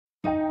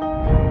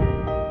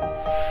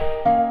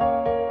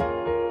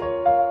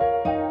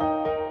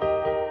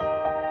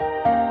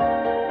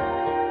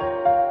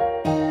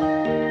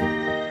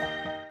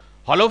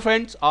Hello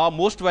friends,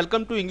 most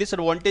welcome to English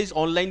Advantage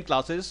online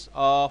classes.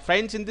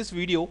 Friends, in this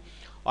video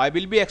I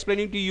will be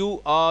explaining to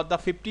you the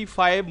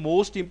 55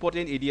 most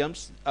important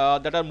idioms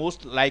that are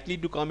most likely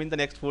to come in the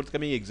next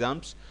forthcoming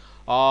exams,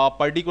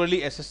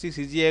 particularly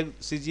SSC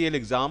CGL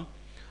exam,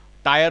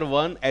 Tier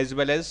 1 as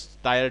well as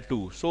Tier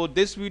 2. So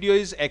this video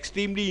is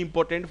extremely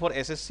important for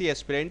SSC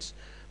aspirants,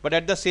 but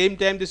at the same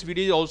time this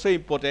video is also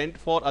important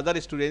for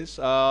other students,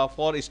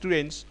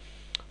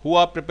 who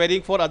are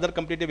preparing for other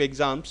competitive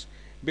exams,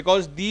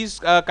 because these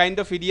kind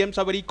of idioms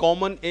are very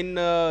common in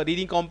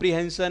reading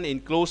comprehension,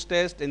 in cloze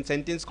test, in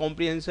sentence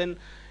comprehension,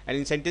 and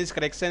in sentence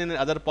correction and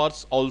other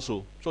parts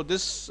also. So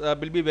this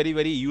will be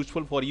very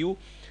useful for you.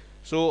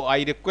 So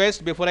I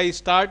request, before I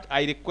start,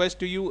 I request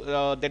to you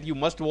that you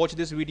must watch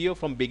this video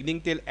from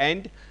beginning till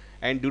end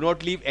and do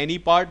not leave any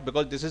part,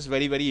 because this is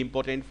very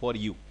important for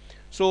you.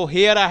 So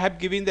here I have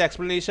given the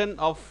explanation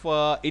of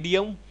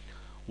idiom.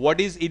 What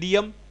is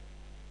idiom?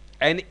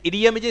 An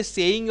idiom is a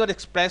saying or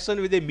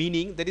expression with a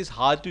meaning that is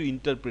hard to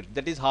interpret,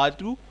 that is hard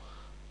to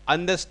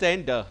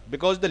understand,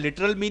 because the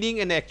literal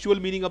meaning and actual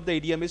meaning of the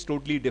idiom is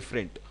totally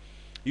different.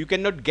 You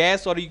cannot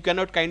guess, or you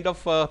cannot kind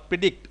of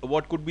predict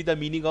what could be the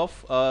meaning of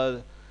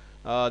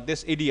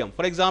this idiom.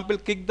 For example,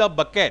 kick the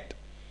bucket.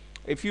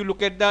 If you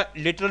look at the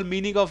literal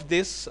meaning of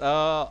this,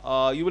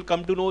 you will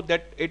come to know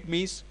that it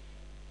means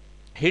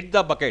hit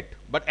the bucket,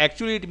 but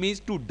actually it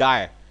means to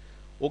die.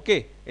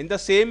 Okay, in the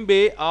same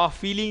way,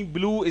 feeling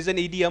blue is an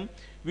idiom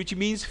which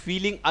means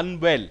feeling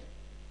unwell,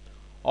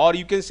 or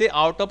you can say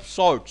out of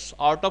sorts.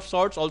 Out of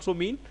sorts also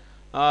mean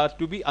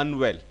to be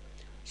unwell.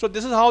 So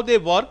this is how they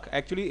work.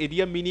 Actually,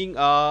 idiom meaning,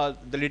 the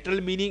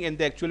literal meaning and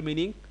the actual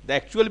meaning. The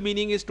actual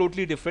meaning is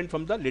totally different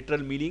from the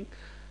literal meaning,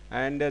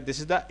 and this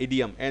is the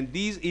idiom. And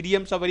these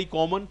idioms are very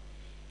common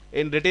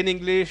in written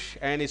English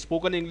and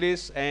spoken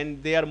English,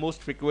 and they are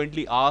most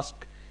frequently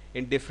asked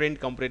in different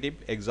competitive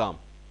exam.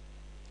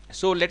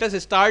 So let us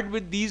start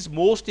with these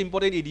most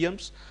important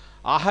idioms.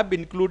 I have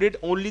included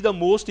only the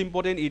most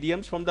important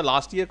idioms from the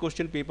last year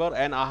question paper,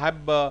 and I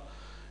have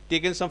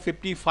taken some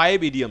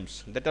 55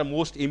 idioms that are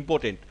most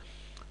important.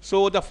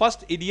 So the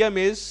first idiom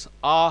is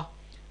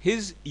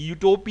his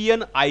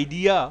utopian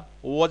idea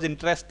was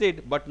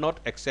interested but not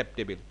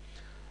acceptable.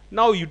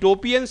 Now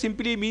utopian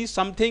simply means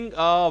something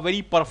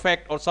very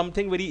perfect or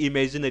something very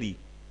imaginary.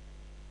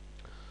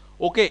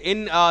 Okay,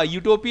 in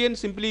utopian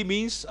simply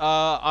means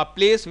a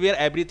place where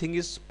everything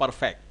is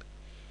perfect.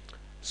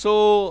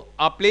 So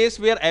a place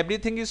where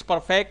everything is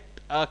perfect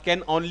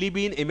can only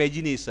be in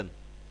imagination.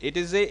 It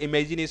is a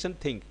imagination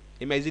thing,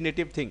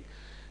 imaginative thing.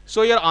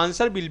 So your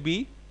answer will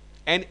be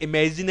an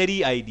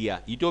imaginary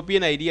idea.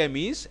 Utopian idea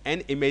means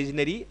an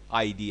imaginary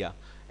idea,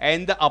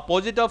 and the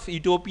opposite of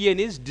utopian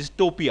is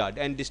dystopia,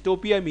 and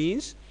dystopia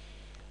means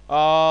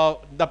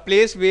the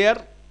place where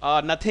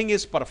nothing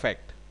is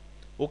perfect.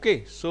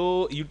 Okay,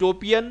 so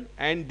utopian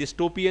and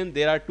dystopian,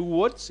 there are two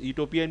words.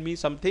 Utopian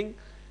means something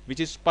which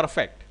is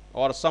perfect,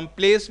 or some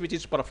place which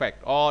is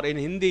perfect, or in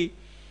Hindi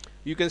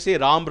you can say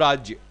Ram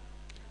Rajya.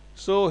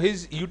 So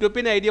his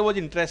utopian idea was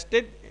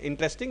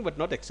interesting but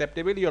not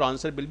acceptable. Your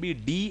answer will be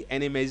D,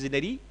 an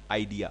imaginary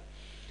idea.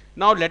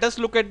 Now let us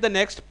look at the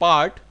next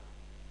part.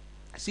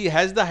 She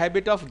has the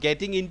habit of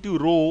getting into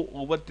row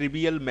over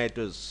trivial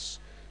matters.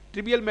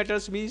 Trivial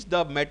matters means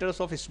the matters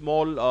of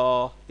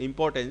small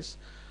importance.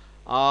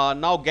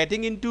 Now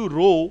getting into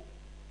row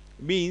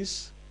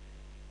means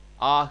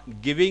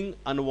giving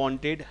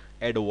unwanted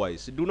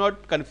advice. Do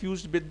not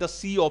confuse with the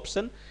C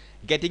option.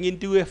 Getting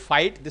into a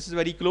fight, this is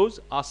very close.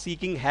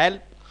 Seeking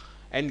help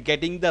and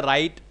getting the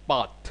right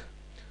path.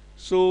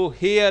 So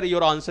here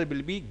your answer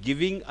will be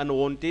giving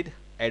unwanted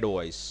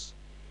advice.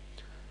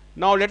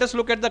 Now let us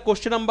look at the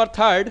question number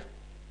 3rd.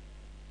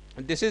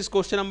 This is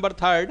question number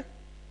 3rd.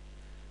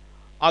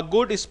 A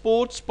good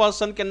sports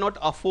person cannot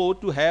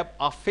afford to have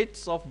a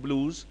fits of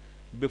blues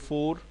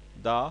before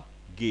the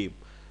game.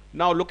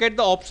 Now look at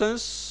the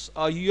options.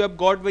 You have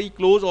got very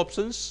close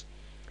options.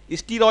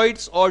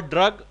 Steroids or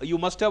drug. You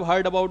must have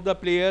heard about the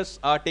players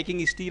taking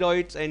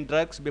steroids and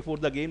drugs before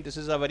the game. This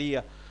is a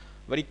very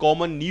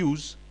common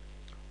news,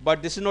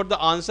 but this is not the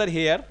answer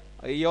here.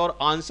 Your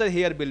answer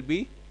here will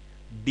be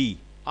D.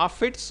 A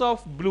fits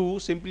of blue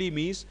simply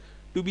means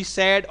to be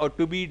sad or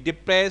to be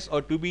depressed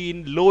or to be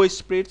in low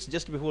spirits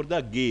just before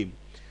the game.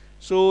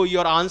 So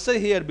your answer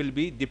here will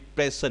be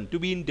depression, to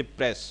be in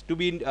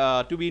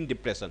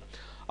depression.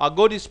 A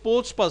good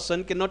sports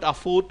person cannot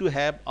afford to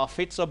have a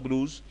fits of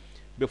blues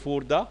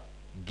before the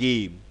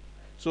game.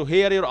 So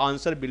here your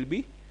answer will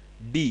be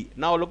D.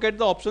 Now look at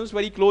the options,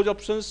 very close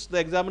options the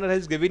examiner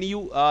has given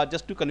you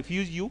just to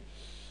confuse you.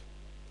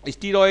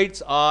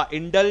 Steroids,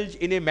 indulge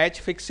in a match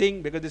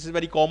fixing, because this is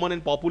very common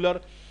and popular.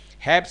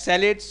 Have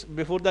salads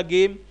before the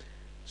game.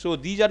 So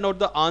these are not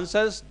the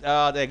answers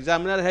the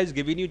examiner has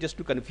given you just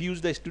to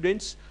confuse the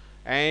students,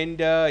 and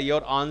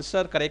your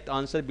answer, correct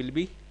answer will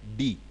be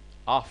D.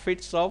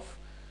 Fits of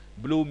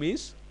blue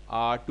means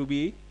to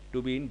be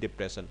in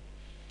depression.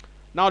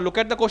 Now look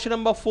at the question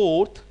number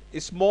 4th.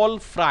 Small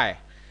fry.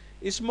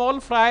 Small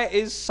fry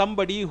is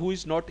somebody who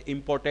is not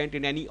important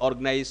in any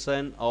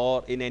organization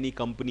or in any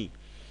company.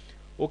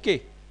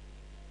 Okay.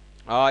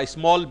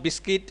 Small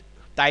biscuit,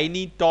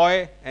 tiny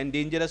toy, and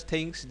dangerous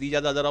things. These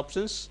are the other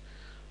options.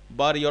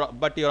 But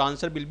your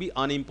answer will be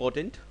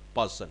unimportant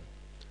person.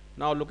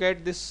 Now look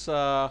at this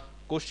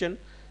question.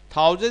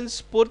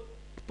 Thousands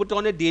put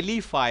on a daily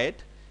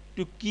fight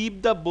to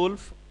keep the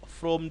wolf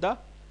from the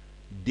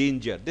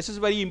danger. This is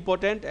very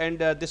important, and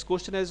this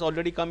question has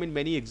already come in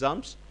many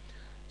exams.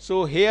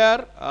 So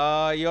here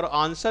your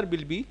answer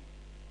will be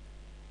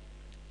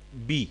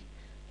B.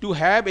 To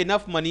have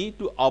enough money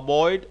to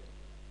avoid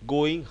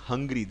going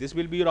hungry. This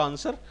will be your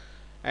answer.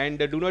 And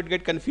do not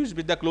get confused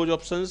with the close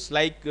options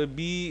like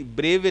be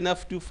brave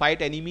enough to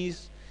fight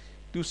enemies,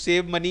 to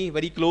save money,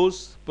 very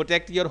close,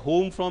 protect your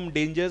home from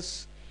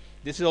dangers.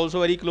 This is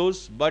also very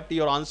close, but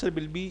your answer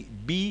will be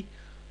B,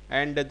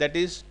 and that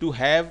is to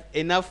have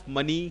enough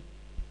money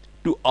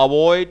to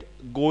avoid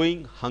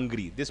going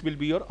hungry. This will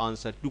be your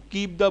answer, to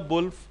keep the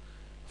wolf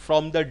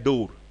from the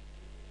door.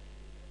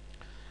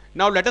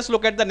 Now let us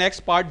look at the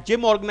next part.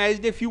 Jim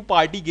organized a few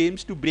party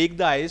games to break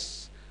the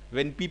ice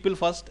when people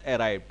first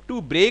arrived.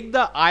 To break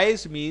the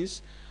ice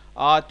means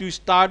to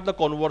start the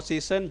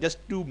conversation, just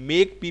to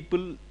make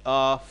people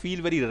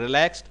feel very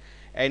relaxed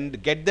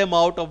and get them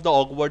out of the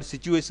awkward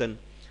situation.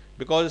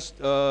 Because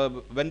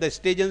when the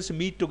stagions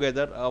meet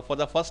together for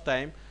the first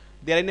time,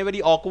 they are in a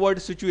very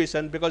awkward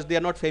situation because they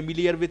are not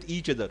familiar with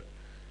each other.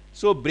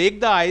 So break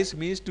the ice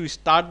means to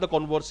start the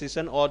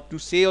conversation or to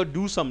say or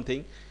do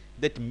something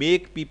that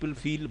make people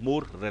feel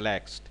more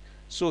relaxed.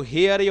 So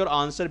here your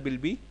answer will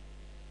be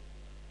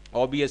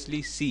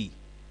obviously C.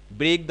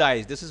 Break the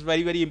ice. This is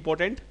very, very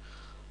important.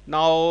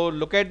 Now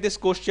look at this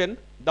question.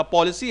 The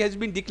policy has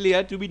been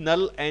declared to be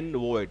null and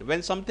void.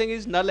 When something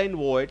is null and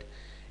void,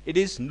 it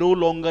is no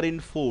longer in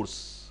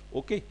force.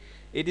 Okay,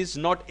 it is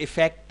not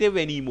effective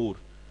anymore.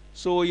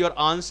 So your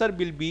answer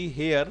will be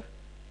here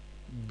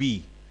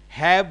B.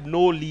 Have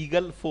no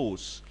legal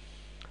force.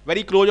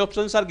 Very close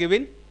options are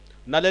given.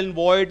 Null and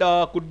void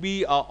could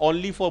be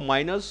only for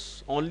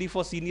minors, only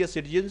for senior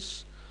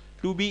citizens,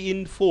 to be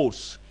in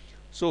force.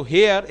 So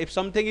here if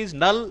something is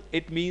null,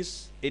 it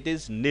means it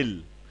is nil.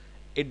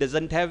 It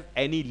doesn't have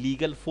any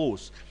legal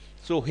force.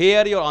 So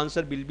here your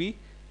answer will be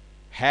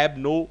have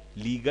no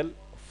legal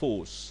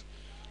force.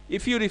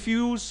 If you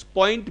refuse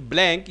point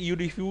blank, you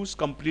refuse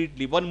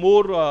completely. One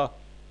more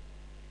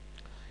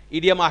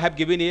idiom I have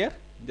given here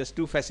just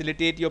to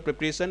facilitate your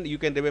preparation. You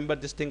can remember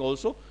this thing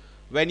also.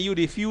 When you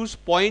refuse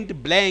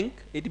point blank,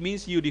 it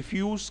means you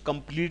refuse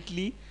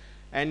completely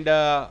and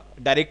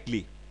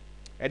directly,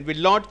 and will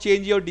not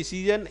change your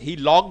decision. He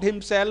locked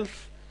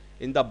himself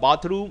in the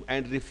bathroom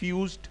and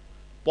refused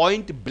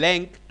point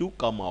blank to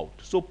come out.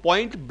 So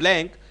point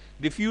blank,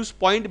 refuse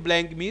point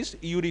blank means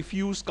you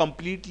refuse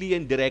completely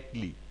and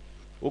directly.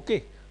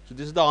 Okay, so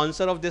this is the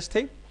answer of this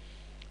thing.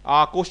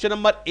 Question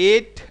number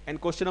 8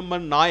 and question number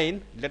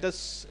 9, let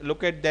us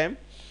look at them.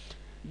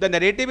 The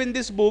narrative in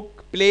this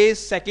book plays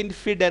second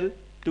fiddle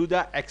to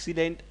the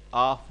excellent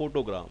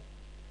photographs.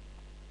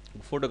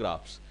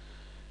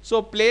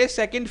 So play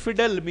second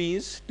fiddle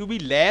means to be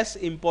less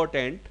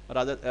important,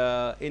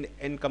 rather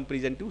in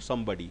comparison to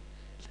somebody,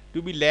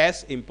 to be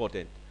less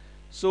important.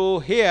 So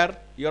here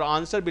your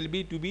answer will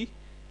be to be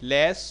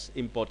less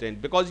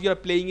important, because you are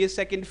playing a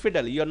second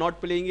fiddle. You are not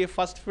playing a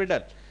first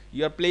fiddle.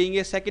 You are playing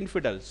a second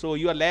fiddle. So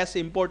you are less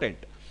important.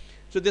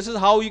 So this is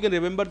how you can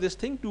remember this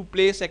thing. To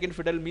play second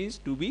fiddle means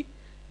to be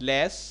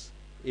less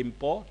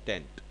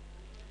important.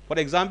 For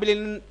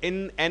example,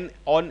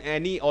 on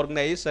any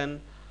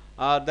organization,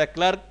 the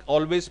clerk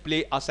always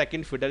play a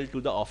second fiddle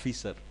to the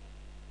officer.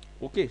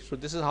 Okay, so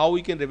this is how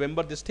we can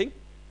remember this thing.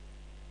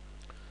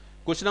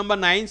 Question number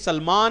 9,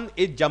 Salman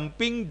is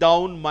jumping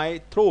down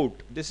my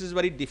throat. This is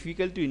very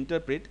difficult to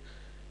interpret.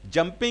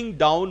 Jumping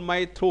down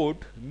my throat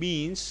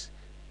means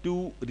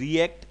to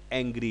react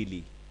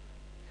angrily.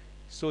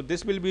 So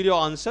this will be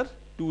your answer,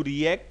 to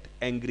react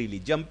angrily.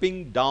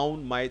 Jumping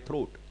down my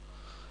throat.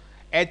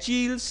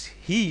 Achilles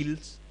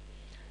heels.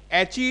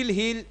 Achilles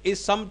heel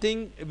is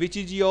something which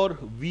is your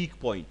weak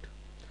point,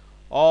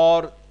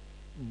 or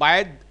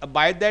by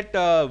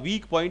that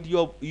weak point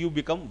you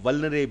become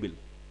vulnerable.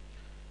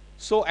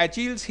 So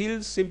Achilles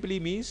heel simply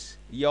means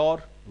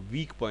your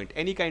weak point.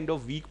 Any kind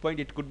of weak point,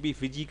 it could be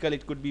physical,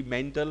 it could be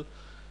mental.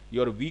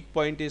 Your weak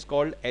point is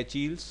called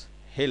Achilles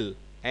heel,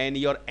 and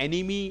your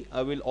enemy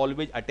will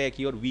always attack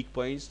your weak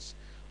points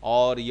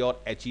or your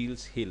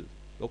Achilles heel.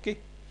 Okay.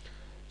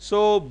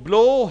 So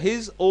blow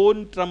his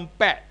own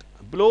trumpet.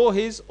 Blow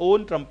his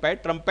own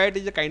trumpet. Trumpet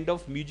is a kind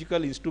of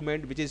musical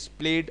instrument which is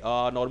played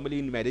normally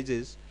in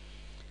marriages.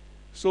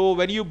 So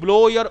when you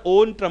blow your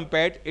own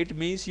trumpet, it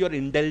means you are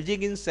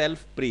indulging in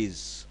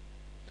self-praise.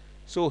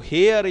 So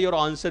here your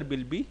answer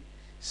will be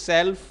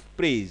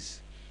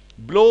self-praise.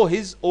 Blow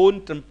his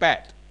own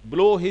trumpet.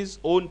 Blow his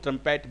own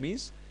trumpet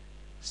means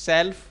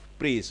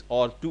self-praise,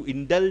 or to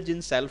indulge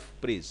in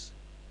self-praise.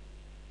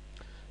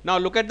 Now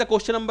look at the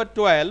question number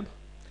 12.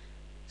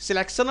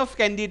 Selection of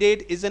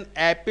candidate is an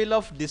apple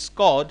of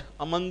discord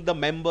among the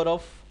member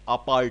of a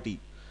party.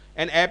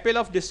 An apple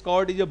of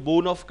discord is a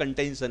bone of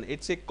contention.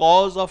 It's a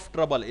cause of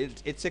trouble.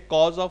 It's a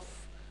cause of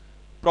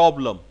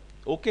problem.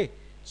 Okay,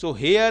 so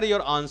here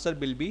your answer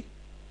will be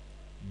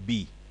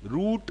B,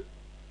 root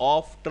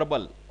of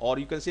trouble, or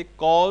you can say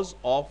cause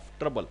of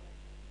trouble,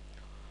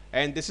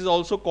 and this is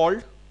also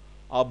called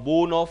a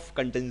bone of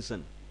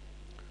contention.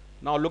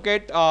 Now look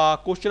at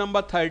question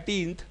number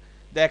 13th.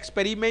 The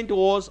experiment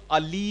was a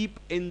leap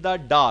in the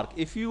dark.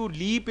 If you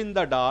leap in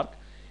the dark,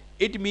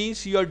 it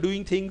means you are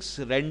doing things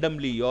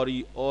randomly,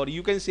 or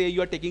you can say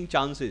you are taking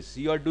chances.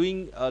 You are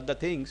doing the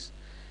things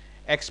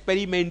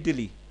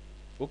experimentally.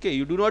 Okay,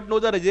 you do not know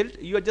the result,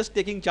 you are just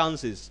taking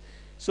chances.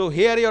 So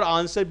here your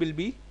answer will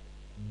be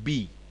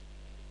B.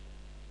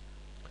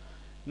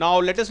 Now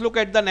let us look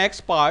at the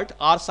next part.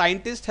 Our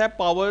scientists have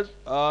power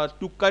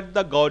to cut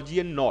the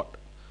Gaussian knot.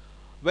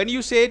 When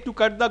you say to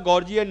cut the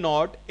Gaussian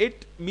knot,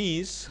 it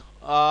means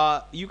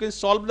you can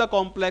solve the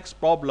complex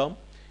problem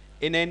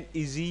in an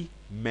easy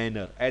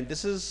manner, and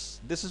this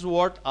is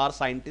what our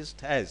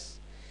scientist has.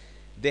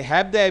 They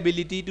have the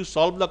ability to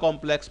solve the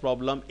complex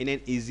problem in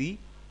an easy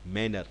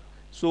manner.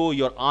 So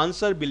your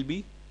answer will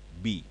be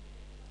B.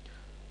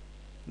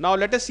 Now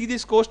let us see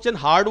this question.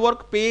 Hard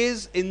work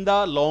pays in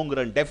the long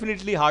run.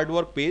 Definitely hard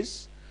work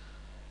pays,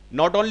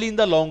 not only in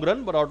the long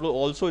run but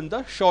also in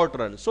the short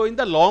run. So in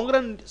the long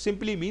run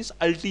simply means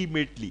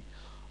ultimately,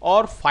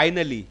 or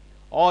finally,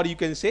 or you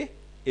can say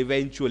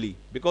eventually,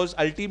 because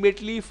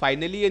ultimately,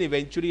 finally and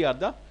eventually are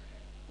the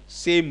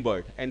same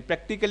word, and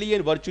practically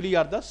and virtually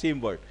are the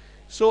same word.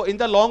 So in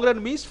the long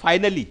run means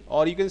finally,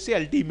 or you can say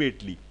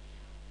ultimately.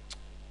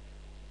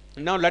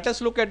 Now let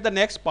us look at the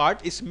next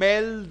part.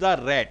 Smell the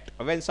rat.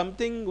 When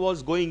something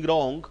was going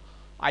wrong,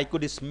 I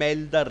could smell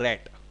the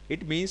rat.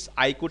 It means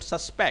I could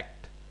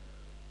suspect,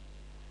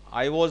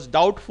 I was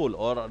doubtful,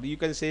 or you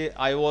can say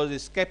I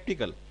was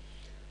skeptical.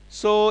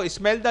 So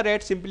smell the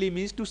rat simply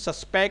means to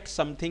suspect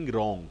something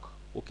wrong.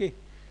 Okay,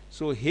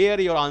 so here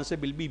your answer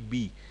will be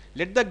B.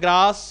 Let the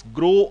grass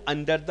grow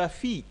under the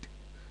feet.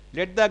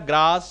 Let the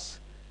grass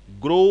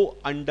grow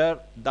under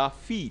the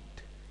feet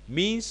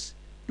means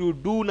to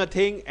do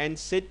nothing and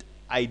sit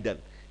idle.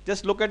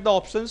 Just look at the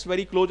options.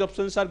 Very close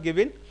options are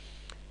given.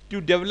 To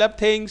develop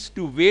things,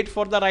 to wait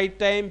for the right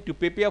time, to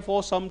prepare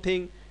for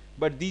something,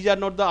 but these are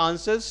not the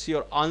answers.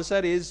 Your answer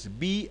is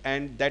B,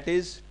 and that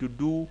is to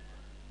do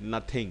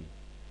nothing.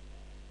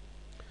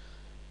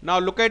 Now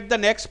look at the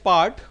next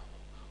part.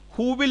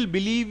 Who will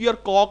believe your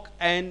cock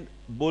and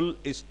bull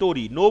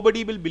story?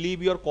 Nobody will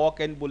believe your cock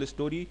and bull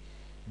story,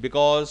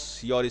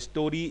 because your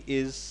story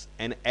is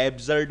an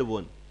absurd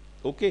one.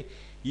 Okay,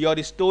 your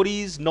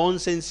story is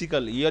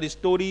nonsensical. Your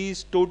story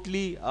is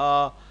totally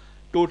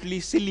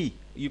silly,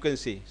 you can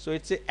say. So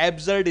it's an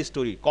absurd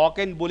story. Cock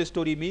and bull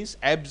story means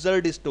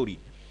absurd story.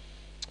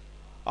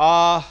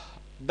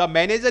 The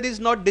manager is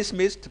not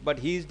dismissed, but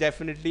he is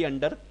definitely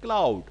under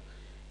cloud.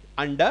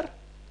 Under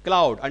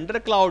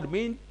cloud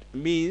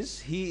means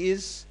he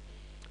is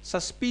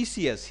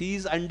suspicious. He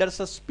is under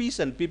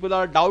suspicion. People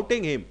are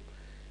doubting him.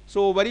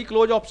 So very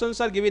close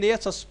options are given here.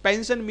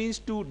 Suspension means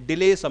to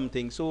delay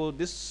something. So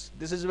this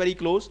is very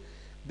close.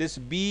 This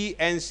B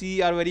and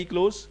C are very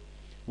close.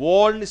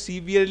 Warned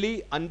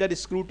severely, under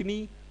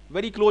scrutiny.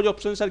 Very close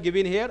options are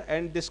given here,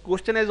 and this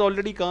question has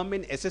already come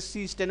in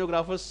SSC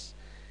stenographers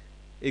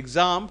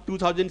exam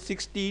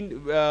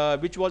 2016,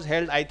 which was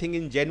held I think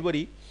in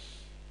January.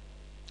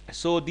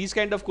 So these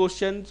kind of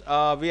questions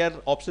where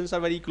options are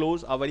very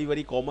close are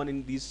very common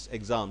in these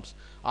exams.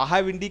 I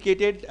have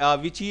indicated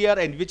which year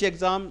and which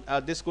exam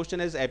this question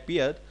has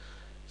appeared.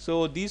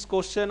 So these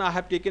question I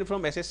have taken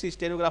from SSC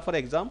stenographer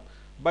exam,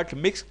 but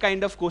mixed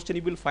kind of question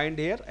you will find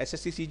here.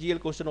 SSC CGL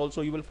question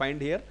also you will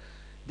find here.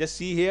 Just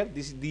see here,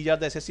 these are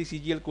the SSC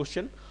CGL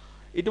question.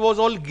 It was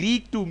all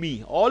Greek to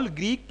me. All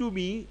Greek to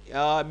me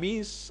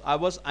means I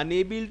was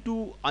unable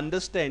to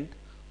understand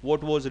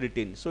what was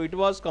written. So it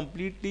was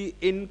completely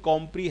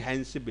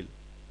incomprehensible.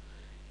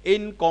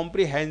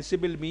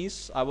 Incomprehensible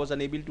means I was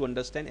unable to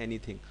understand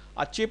anything.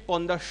 A chip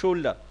on the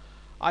shoulder.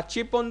 A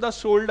chip on the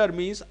shoulder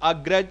means a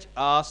grudge,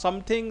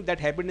 something that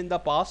happened in the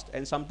past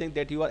and something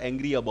that you are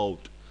angry about.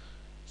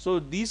 So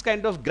these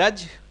kind of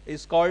grudge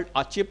is called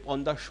a chip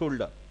on the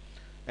shoulder.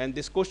 And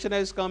this question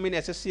has come in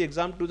SSC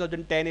exam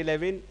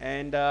 2010-11,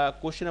 and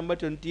question number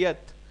 20th.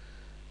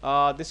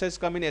 This has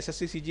come in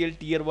SSC CGL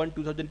Tier 1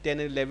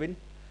 2010-11.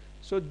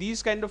 So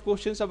these kind of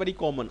questions are very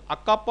common. A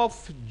cup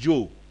of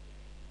Joe.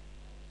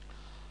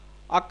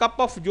 A cup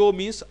of Joe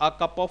means a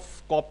cup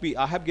of coffee.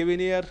 I have given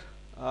here,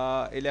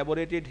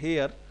 elaborated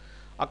here.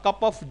 A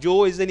cup of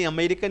Joe is an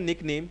American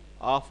nickname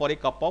for a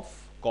cup of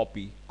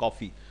coffee,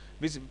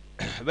 which is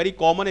very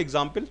common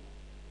example.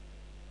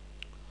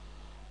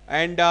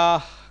 And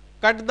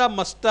cut the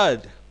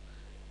mustard.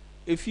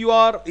 If you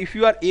are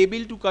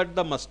able to cut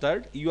the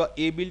mustard, you are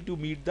able to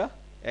meet the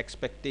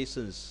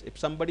expectations. If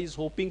somebody is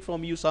hoping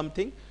from you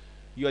something,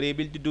 you are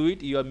able to do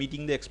it, you are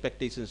meeting the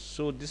expectations.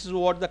 So this is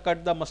what the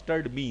cut the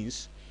mustard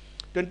means.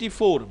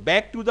 24.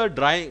 Back to the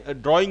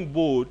drawing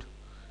board.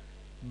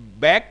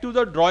 Back to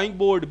the drawing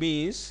board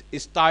means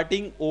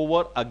starting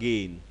over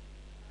again.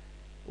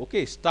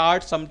 Okay,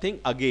 start something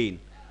again.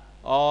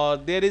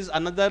 There is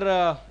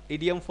another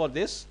idiom for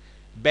this.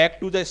 Back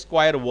to the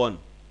square one.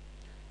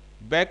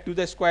 back to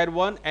the square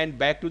one, and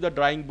back to the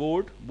drawing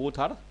board.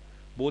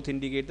 Both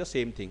indicate the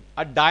same thing.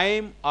 A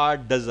dime or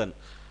dozen.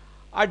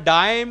 A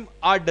dime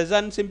or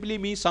dozen simply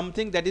means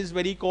something that is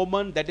very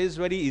common, that is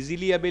very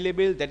easily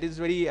available, that is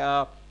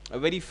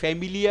very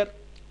familiar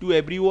to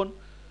everyone.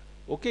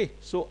 Okay,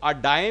 so a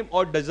dime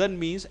or dozen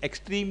means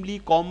extremely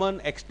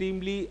common,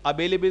 extremely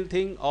available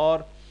thing,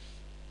 or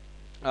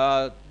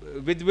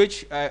with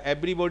which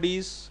everybody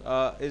is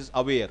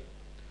aware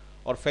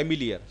or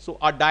familiar. So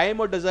a dime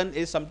or dozen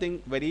is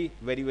something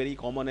very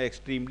common and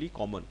extremely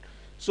common.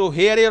 So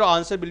here your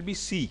answer will be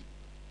C.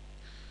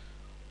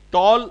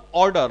 Tall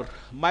order.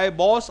 My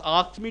boss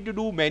asked me to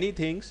do many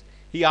things.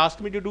 He asked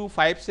me to do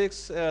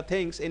 5-6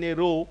 things in a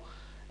row,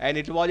 and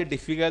it was a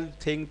difficult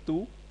thing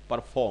to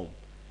perform.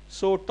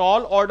 So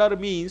tall order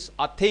means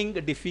a thing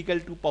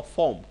difficult to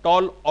perform.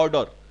 Tall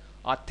order,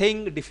 a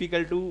thing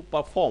difficult to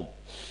perform.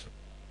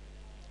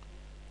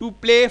 To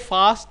play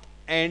fast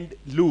and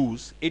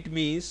lose, it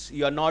means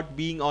you are not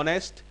being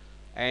honest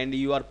and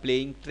you are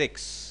playing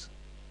tricks.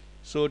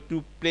 So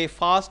to play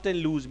fast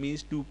and lose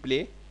means to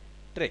play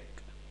trick.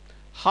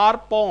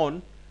 Harp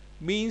on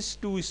means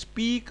to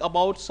speak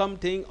about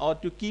something or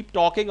to keep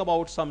talking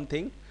about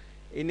something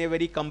in a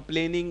very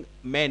complaining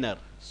manner.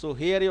 So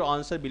here your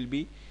answer will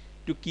be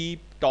to keep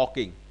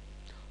talking.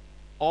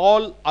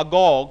 All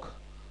agog,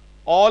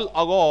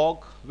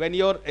 when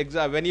your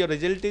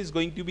result is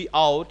going to be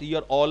out, you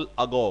are all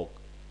agog,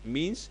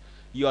 means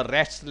you are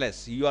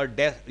restless, you are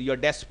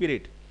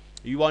desperate,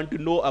 you want to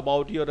know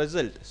about your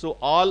result. So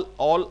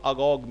all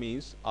agog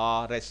means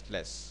are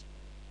restless.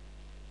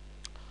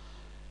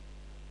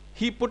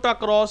 He put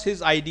across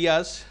his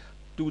ideas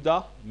to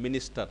the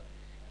minister.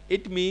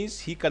 It means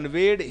he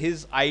conveyed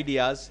his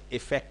ideas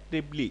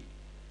effectively.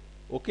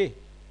 Okay,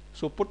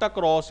 so put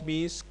across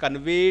means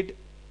conveyed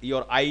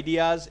your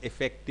ideas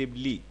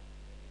effectively.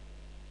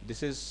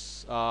 This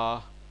is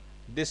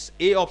this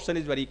A option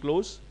is very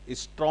close, is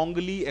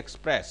strongly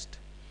expressed,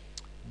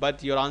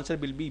 but your answer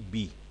will be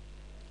B.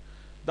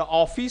 The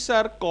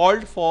officer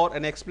called for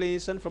an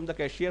explanation from the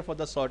cashier for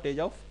the shortage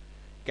of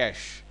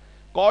cash.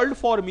 Called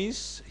for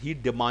means he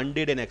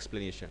demanded an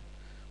explanation.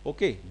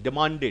 Okay,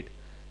 demanded.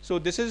 So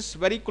this is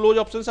very close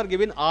options are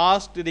given: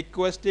 asked,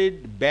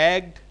 requested,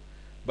 begged,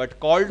 but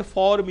called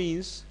for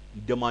means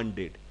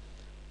demanded.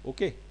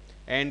 Okay,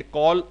 and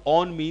call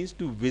on means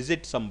to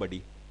visit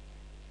somebody.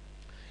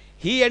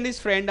 He and his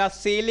friend are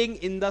sailing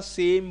in the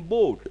same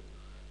boat.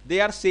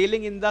 They are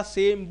sailing in the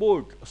same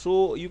boat.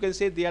 So you can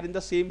say they are in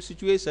the same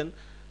situation,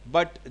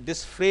 but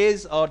this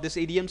phrase or this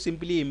idiom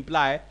simply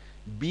imply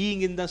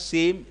being in the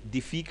same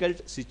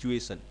difficult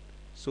situation.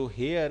 So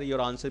here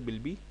your answer will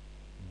be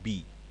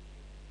B.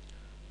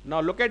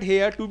 Now look at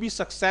here. To be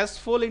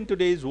successful in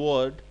today's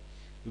world,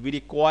 we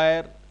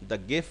require the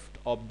gift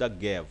of the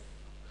gab.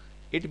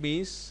 It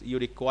means you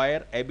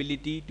require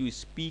ability to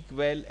speak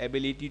well,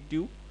 ability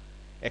to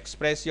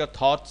express your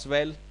thoughts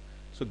well.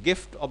 So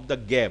gift of the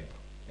gab,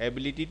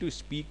 ability to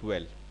speak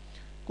well.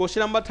 Question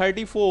number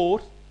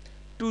 34.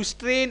 To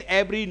strain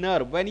every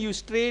nerve. When you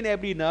strain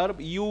every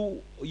nerve,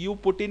 you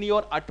put in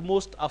your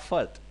utmost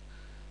effort.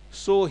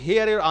 So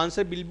here your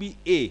answer will be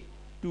A.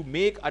 To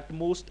make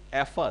utmost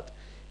effort.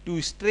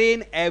 To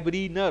strain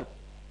every nerve.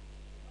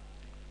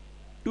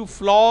 To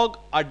flog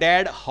a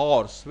dead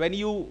horse. When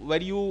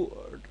you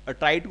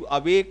try to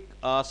awake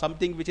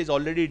something which is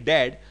already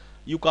dead,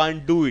 you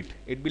can't do it.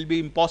 It will be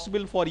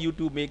impossible for you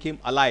to make him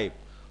alive.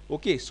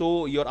 Okay,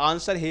 so your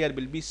answer here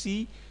will be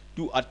C.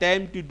 To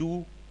attempt to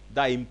do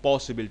the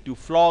impossible, to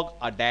flog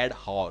a dead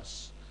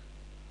horse.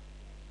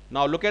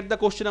 Now look at the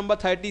question number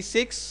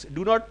 36.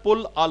 Do not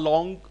pull a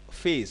long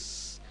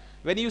face.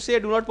 When you say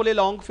do not pull a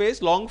long face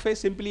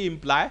simply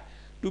imply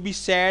to be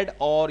sad,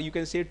 or you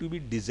can say to be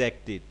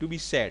dejected, to be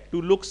sad,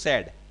 to look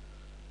sad.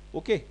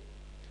 Okay,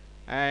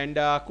 and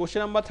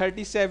question number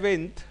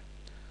 37th.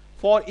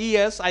 For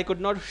years I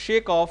could not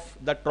shake off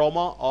the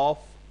trauma of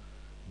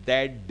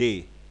that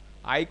day.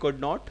 I could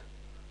not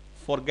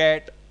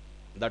forget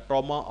the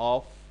trauma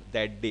of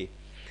that day.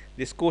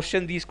 These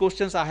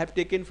questions I have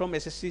taken from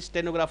SSC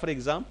stenographer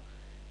exam,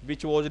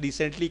 which was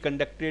recently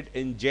conducted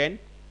in Jan.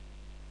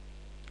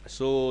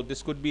 So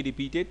this could be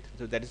repeated.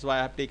 So that is why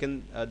I have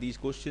taken these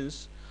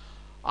questions.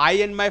 I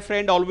and my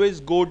friend always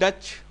go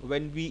Dutch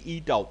when we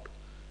eat out.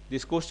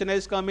 This question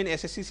has come in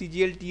SSC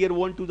CGL Tier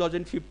 1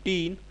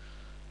 2015,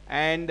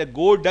 and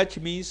go Dutch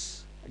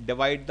means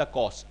divide the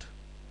cost.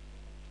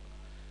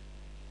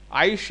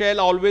 I shall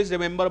always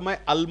remember my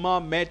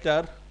alma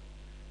mater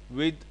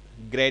with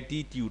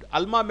gratitude.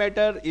 Alma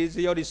mater is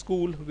your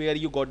school where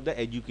you got the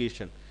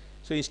education.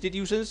 So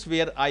institutions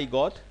where I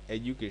got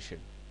education.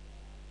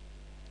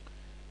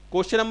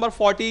 Question number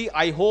 40.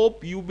 I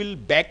hope you will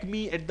back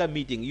me at the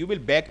meeting. You will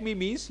back me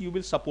means you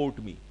will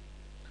support me.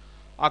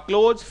 A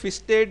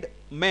close-fisted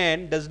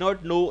man does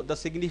not know the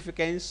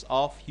significance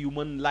of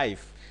human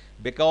life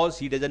because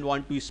he doesn't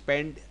want to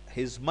spend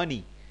his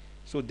money.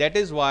 So that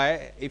is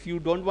why if you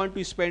don't want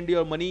to spend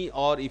your money,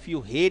 or if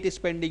you hate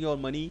spending your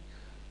money,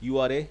 you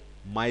are a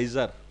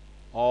miser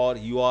or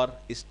you are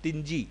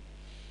stingy.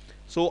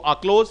 So a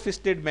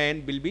close-fisted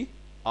man will be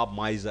a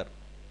miser.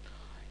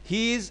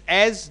 He is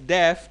as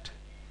deft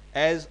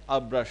as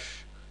a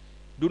brush.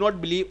 Do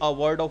not believe a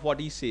word of what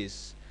he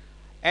says.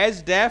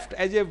 As deft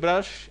as a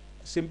brush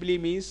simply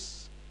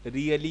means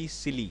really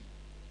silly.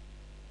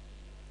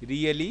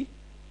 Really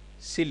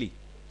silly.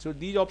 So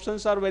these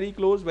options are very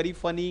close, very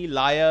funny,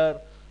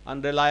 liar,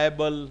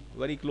 unreliable,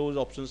 very close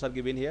options are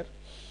given here.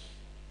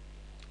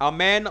 A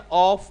man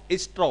of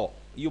straw.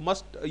 You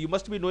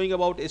must be knowing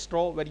about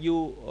straw. When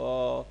you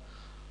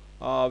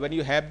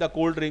have the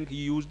cold drink,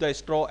 you use the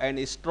straw,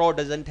 and straw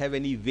doesn't have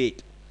any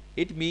weight.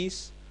 It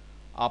means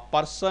a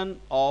person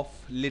of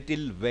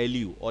little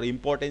value or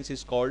importance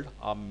is called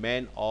a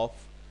man of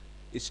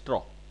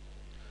straw.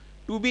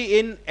 To be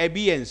in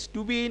abeyance.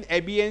 To be in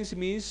abeyance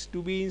means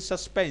to be in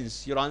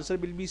suspense. Your answer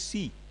will be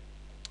C.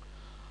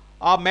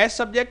 A math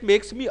subject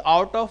makes me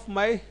out of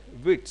my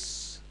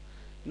wits.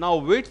 Now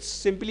wits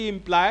simply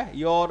imply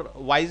your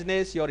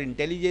wiseness, your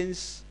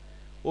intelligence.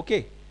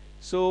 Okay.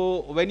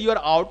 So when you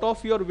are out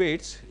of your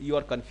wits, you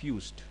are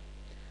confused.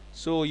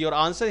 So your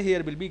answer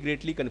here will be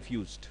greatly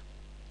confused.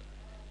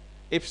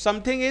 If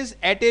something is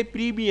at a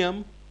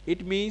premium,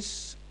 it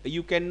means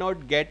you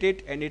cannot get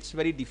it and it's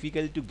very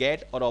difficult to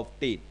get or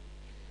obtain.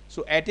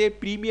 So at a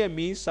premium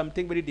means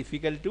something very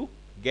difficult to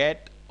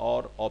get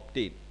or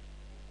obtain.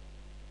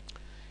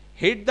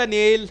 Hit the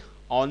nail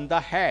on the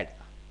head.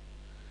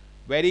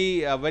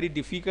 Very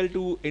difficult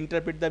to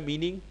interpret the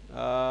meaning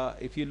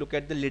if you look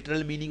at the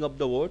literal meaning of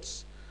the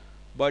words.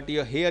 But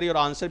here your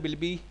answer will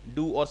be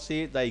do or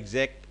say the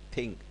exact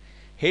thing.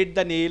 Hit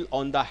the nail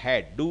on the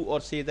head. Do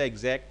or say the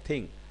exact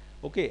thing.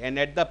 Okay, and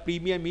at the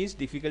premium is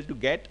difficult to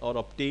get or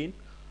obtain.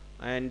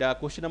 And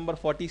question number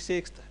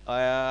 46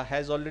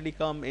 has already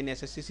come in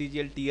SSC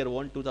CGL Tier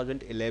 1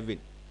 2011.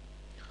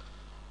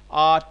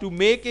 To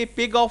make a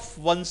pig of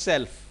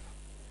oneself.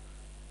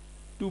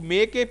 To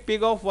make a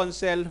pig of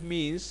oneself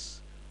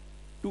means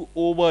to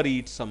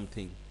overeat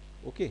something.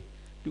 Okay,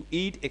 to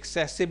eat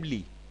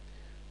excessively.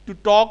 To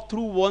talk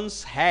through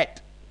one's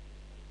hat.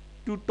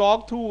 To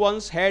talk through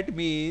one's hat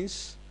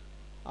means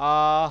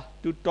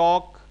to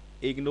talk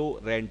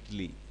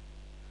ignorantly,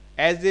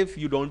 as if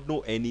you don't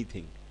know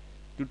anything.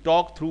 To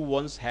talk through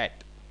one's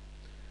hat.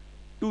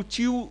 To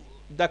chew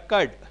the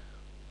cud.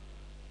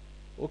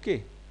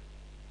 Okay.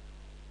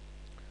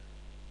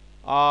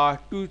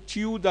 To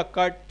chew the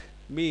cud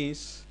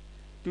means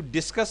to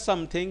discuss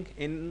something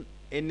in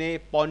a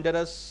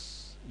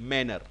ponderous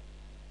manner.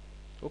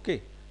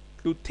 Okay.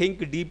 To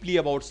think deeply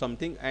about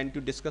something and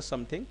to discuss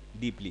something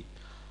deeply.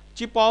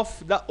 Chip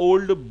off the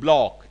old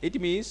block. It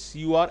means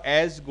you are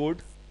as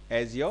good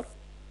as your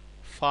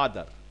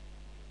father.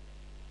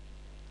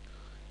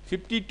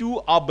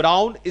 52. A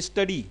brown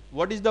study.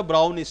 What is the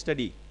brown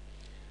study?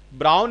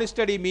 Brown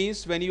study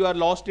means when you are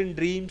lost in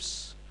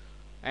dreams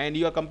and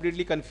you are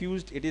completely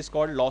confused, it is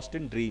called lost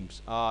in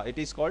dreams. It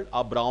is called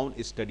a brown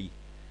study.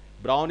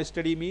 Brown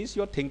study means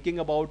you are thinking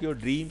about your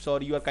dreams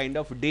or you are kind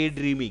of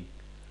daydreaming.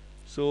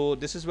 So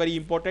this is very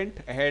important.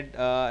 Ahead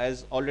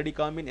has already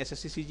come in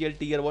SSC CGL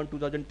Tier 1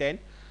 2010.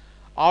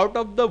 Out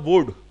of the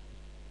wood.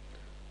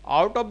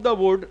 Out of the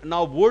wood.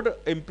 Now wood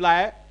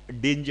imply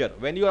danger.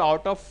 When you are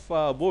out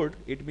of wood,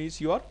 it means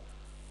you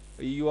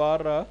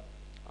are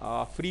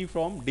free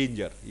from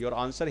danger. Your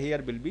answer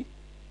here will be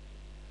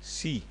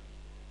C.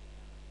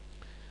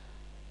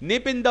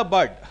 Nip in the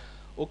bud.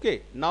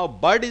 Okay. Now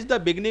bud is the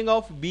beginning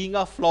of being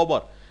a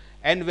flower.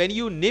 And when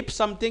you nip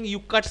something, you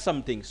cut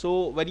something.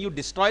 So when you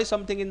destroy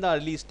something in the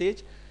early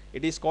stage,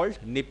 it is called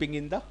nipping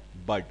in the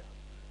bud.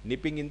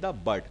 Nipping in the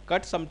bud.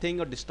 Cut something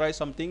or destroy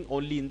something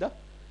only in the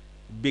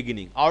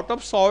beginning. Out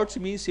of sorts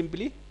means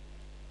simply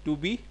to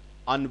be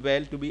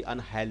unwell, to be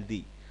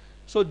unhealthy.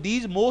 So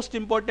these most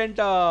important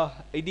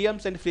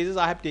idioms and phrases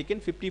I have taken,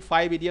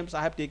 55 idioms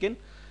I have taken,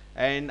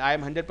 and I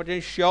am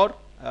 100% sure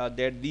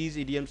that these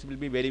idioms will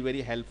be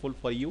very helpful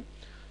for you.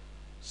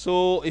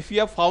 So if you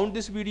have found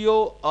this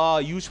video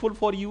useful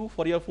for you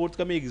for your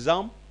forthcoming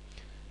exam,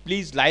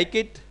 please like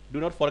it.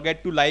 Do not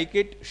forget to like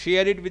it.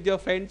 Share it with your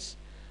friends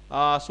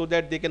so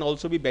that they can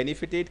also be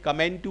benefited.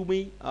 Comment to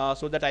me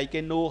so that I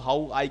can know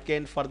how I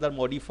can further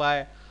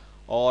modify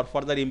or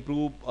further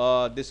improve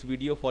this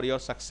video for your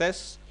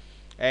success.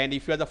 And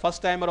if you are the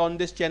first timer on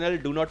this channel,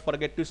 do not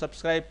forget to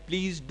subscribe.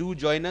 Please do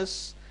join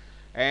us,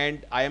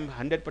 and I am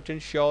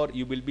 100% sure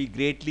you will be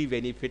greatly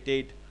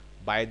benefited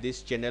by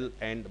this channel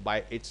and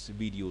by its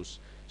videos.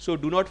 So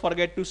do not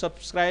forget to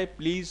subscribe.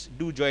 Please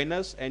do join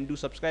us and do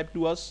subscribe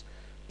to us.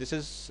 This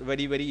is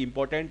very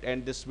important,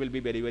 and this will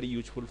be very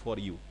useful for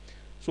you.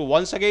 So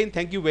once again,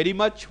 thank you very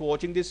much for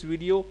watching this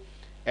video,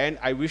 and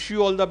I wish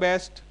you all the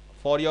best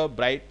for your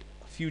bright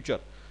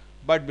future.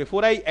 But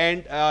before I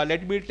end,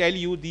 let me tell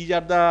you, these are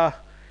the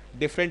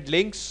different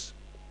links.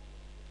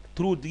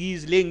 Through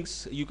these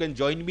links you can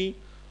join me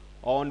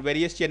on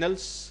various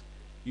channels.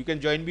 You can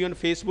join me on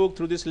Facebook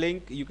through this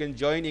link. You can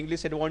join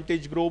English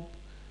Advantage group.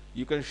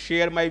 You can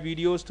share my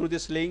videos through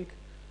this link.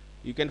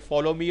 You can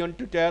follow me on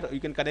Twitter. You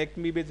can connect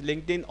me with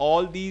LinkedIn.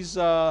 All these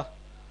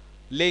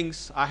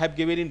links I have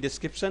given in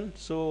description.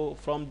 So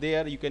from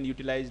there you can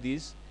utilize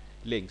these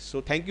links.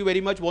 So thank you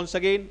very much once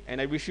again,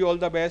 and I wish you all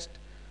the best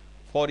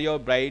for your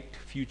bright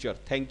future.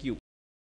 Thank you.